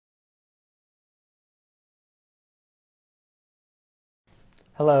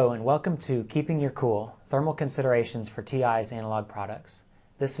Hello and welcome to Keeping Your Cool, Thermal Considerations for TI's Analog Products.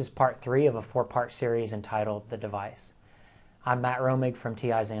 This is part 3 of a 4-part series entitled The Device. I'm Matt Romig from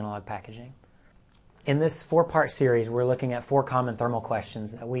TI's Analog Packaging. In this 4-part series, we're looking at 4 common thermal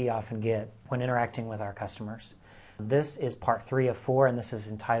questions that we often get when interacting with our customers. This is part 3 of 4, and this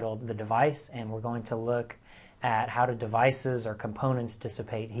is entitled The Device, and we're going to look at how do devices or components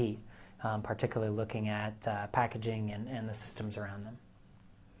dissipate heat, particularly looking at packaging and the systems around them.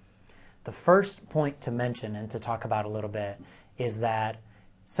 The first point to mention and to talk about a little bit is that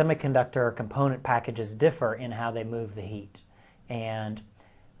semiconductor or component packages differ in how they move the heat. And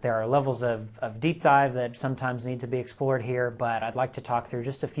there are levels of deep dive that sometimes need to be explored here, but I'd like to talk through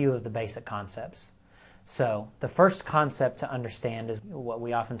just a few of the basic concepts. So the first concept to understand is what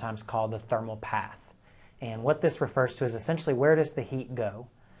we oftentimes call the thermal path. And what this refers to is essentially where does the heat go?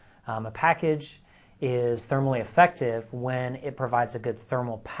 A package is thermally effective when it provides a good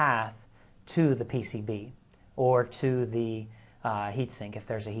thermal path to the PCB or to the heatsink if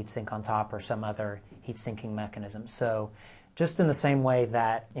there's a heatsink on top or some other heat sinking mechanism. So just in the same way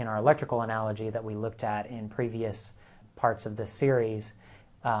that in our electrical analogy that we looked at in previous parts of this series,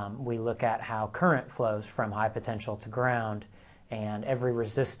 we look at how current flows from high potential to ground and every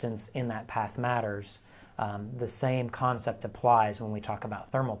resistance in that path matters. The same concept applies when we talk about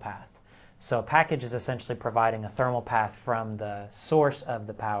thermal path. So a package is essentially providing a thermal path from the source of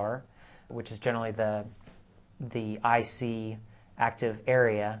the power, which is generally the IC active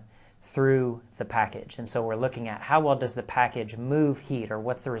area, through the package. And so we're looking at how well does the package move heat, or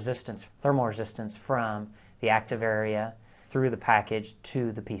what's the resistance, thermal resistance from the active area through the package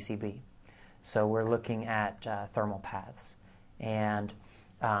to the PCB. So we're looking at thermal paths. And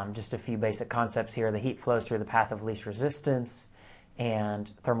just a few basic concepts here. The heat flows through the path of least resistance,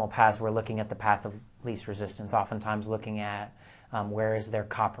 and thermal paths, we're looking at the path of least resistance, oftentimes looking at where is there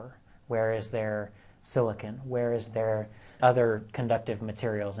copper, where is there silicon, where is there other conductive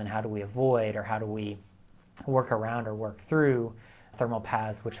materials, and how do we avoid or how do we work around or work through thermal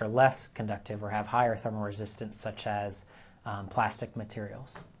paths which are less conductive or have higher thermal resistance, such as plastic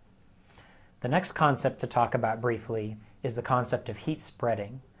materials. The next concept to talk about briefly is the concept of heat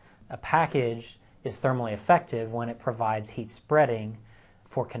spreading. A package is thermally effective when it provides heat spreading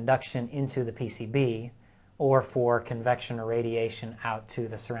for conduction into the PCB or for convection or radiation out to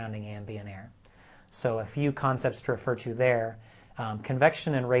the surrounding ambient air. So a few concepts to refer to there.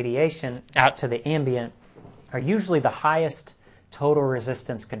 Convection and radiation out to the ambient are usually the highest total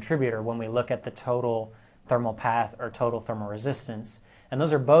resistance contributor when we look at the total thermal path or total thermal resistance, and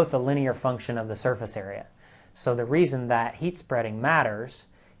those are both a linear function of the surface area. So the reason that heat spreading matters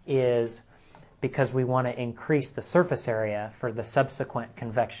is because we want to increase the surface area for the subsequent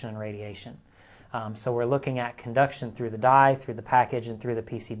convection and radiation. So we're looking at conduction through the die, through the package, and through the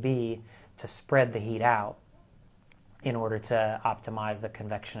PCB to spread the heat out in order to optimize the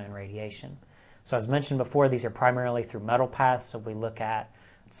convection and radiation. So as mentioned before, these are primarily through metal paths. So we look at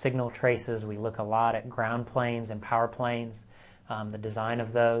signal traces, we look a lot at ground planes and power planes, the design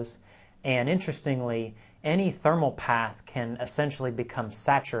of those. And interestingly, any thermal path can essentially become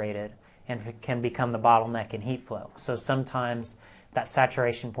saturated and can become the bottleneck in heat flow. So sometimes that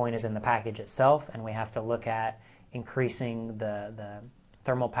saturation point is in the package itself, and we have to look at increasing the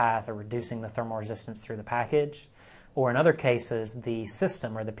thermal path or reducing the thermal resistance through the package. Or in other cases, the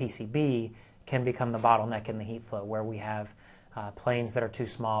system or the PCB can become the bottleneck in the heat flow, where we have planes that are too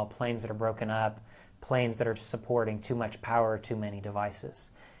small, planes that are broken up, planes that are supporting too much power, too many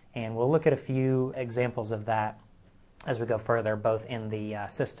devices. And we'll look at a few examples of that as we go further, both in the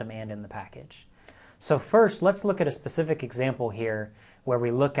system and in the package. So first, let's look at a specific example here where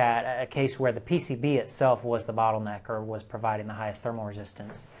we look at a case where the PCB itself was the bottleneck or was providing the highest thermal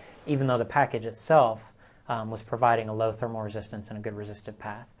resistance, even though the package itself was providing a low thermal resistance and a good resistive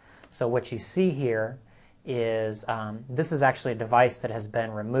path. So what you see here is this is actually a device that has been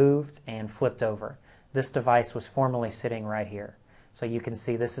removed and flipped over. This device was formerly sitting right here. So you can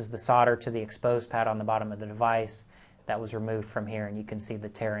see this is the solder to the exposed pad on the bottom of the device that was removed from here, and you can see the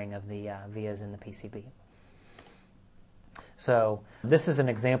tearing of the vias in the PCB. So this is an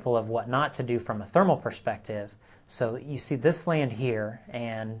example of what not to do from a thermal perspective. So you see this land here,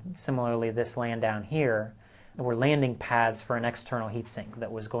 and similarly this land down here, were landing pads for an external heatsink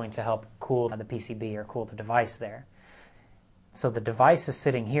that was going to help cool the PCB or cool the device there. So the device is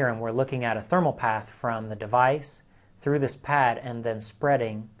sitting here, and we're looking at a thermal path from the device through this pad and then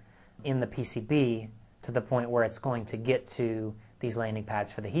spreading in the PCB to the point where it's going to get to these landing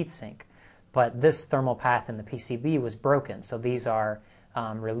pads for the heatsink. But this thermal path in the PCB was broken, so these are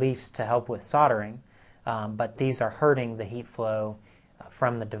reliefs to help with soldering, but these are hurting the heat flow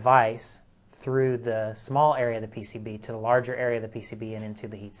from the device through the small area of the PCB to the larger area of the PCB and into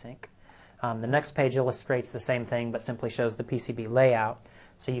the heatsink. The next page illustrates the same thing but simply shows the PCB layout.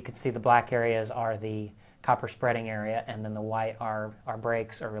 So you can see the black areas are the copper spreading area, and then the white are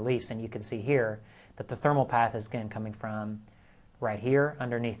breaks or reliefs, and you can see here that the thermal path is again coming from right here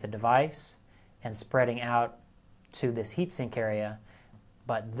underneath the device and spreading out to this heatsink area,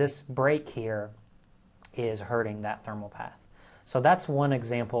 but this break here is hurting that thermal path. So that's one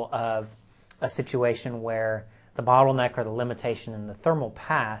example of a situation where the bottleneck or the limitation in the thermal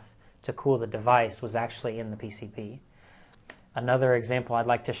path to cool the device was actually in the PCB. Another example I'd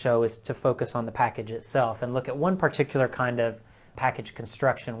like to show is to focus on the package itself and look at one particular kind of package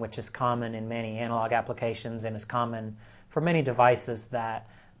construction which is common in many analog applications and is common for many devices that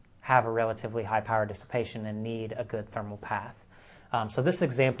have a relatively high power dissipation and need a good thermal path. So this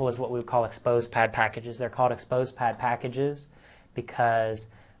example is what we would call exposed pad packages. They're called exposed pad packages because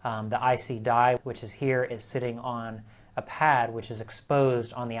the IC die, which is here, is sitting on a pad which is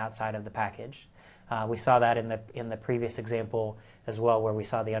exposed on the outside of the package. We saw that in the previous example as well, where we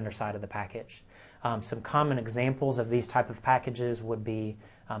saw the underside of the package. Some common examples of these type of packages would be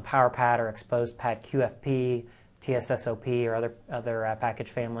power pad or exposed pad QFP, TSSOP or other package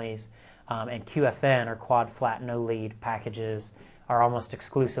families, and QFN or quad flat no lead packages are almost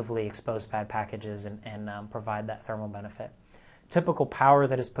exclusively exposed pad packages and provide that thermal benefit. Typical power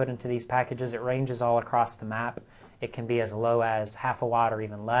that is put into these packages, it ranges all across the map. It can be as low as half a watt or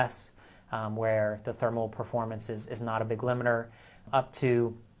even less, where the thermal performance is not a big limiter, up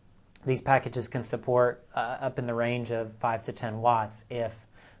to these packages can support up in the range of 5 to 10 watts if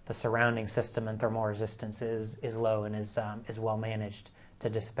the surrounding system and thermal resistance is low and is well managed to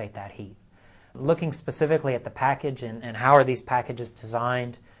dissipate that heat. Looking specifically at the package and how are these packages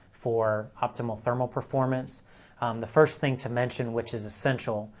designed for optimal thermal performance, the first thing to mention, which is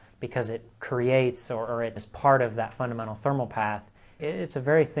essential because it creates or it is part of that fundamental thermal path, it's a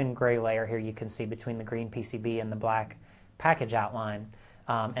very thin gray layer here you can see between the green PCB and the black package outline,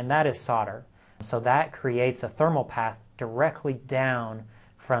 and that is solder. So that creates a thermal path directly down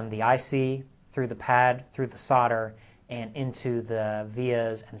from the IC through the pad, through the solder, and into the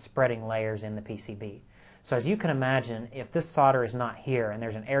vias and spreading layers in the PCB. So as you can imagine, if this solder is not here and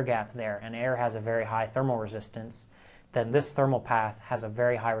there's an air gap there and air has a very high thermal resistance, then this thermal path has a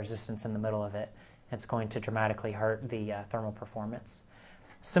very high resistance in the middle of it. It's going to dramatically hurt the thermal performance.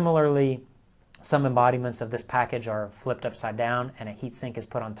 Similarly, some embodiments of this package are flipped upside down and a heatsink is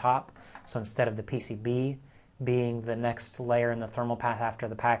put on top. So instead of the PCB being the next layer in the thermal path after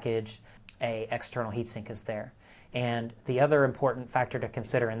the package, an external heatsink is there. And the other important factor to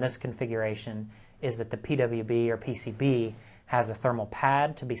consider in this configuration is that the PWB or PCB has a thermal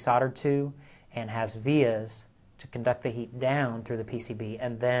pad to be soldered to and has vias to conduct the heat down through the PCB,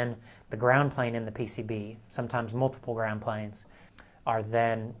 and then the ground plane in the PCB, sometimes multiple ground planes, are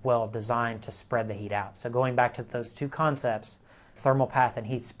then well designed to spread the heat out. So going back to those two concepts, thermal path and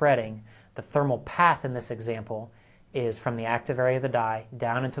heat spreading, the thermal path in this example is from the active area of the die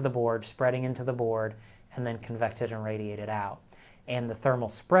down into the board, spreading into the board, and then convected and radiated out. And the thermal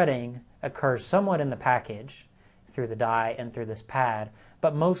spreading occurs somewhat in the package through the die and through this pad,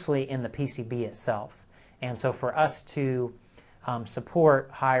 but mostly in the PCB itself. And so for us to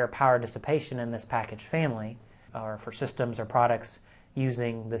support higher power dissipation in this package family, or for systems or products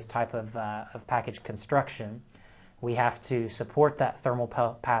using this type of package construction, we have to support that thermal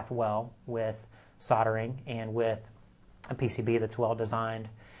path well with soldering and with a PCB that's well designed,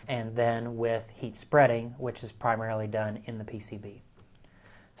 and then with heat spreading, which is primarily done in the PCB.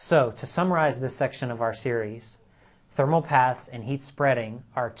 So to summarize this section of our series, thermal paths and heat spreading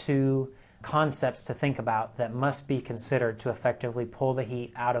are two concepts to think about that must be considered to effectively pull the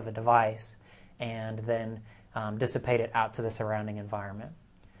heat out of a device and then dissipate it out to the surrounding environment.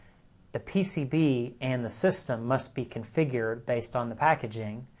 The PCB and the system must be configured based on the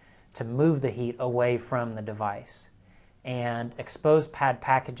packaging to move the heat away from the device. And exposed pad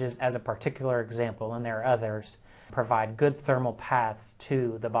packages, as a particular example, and there are others, provide good thermal paths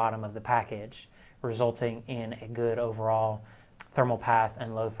to the bottom of the package, resulting in a good overall thermal path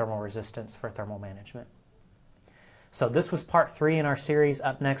and low thermal resistance for thermal management. So this was part 3 in our series.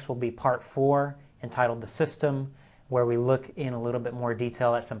 Up next will be part 4, entitled The System, where we look in a little bit more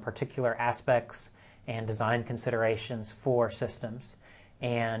detail at some particular aspects and design considerations for systems.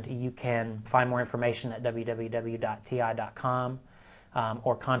 And you can find more information at www.ti.com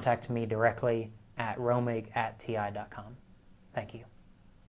or contact me directly at romig@ti.com. Thank you.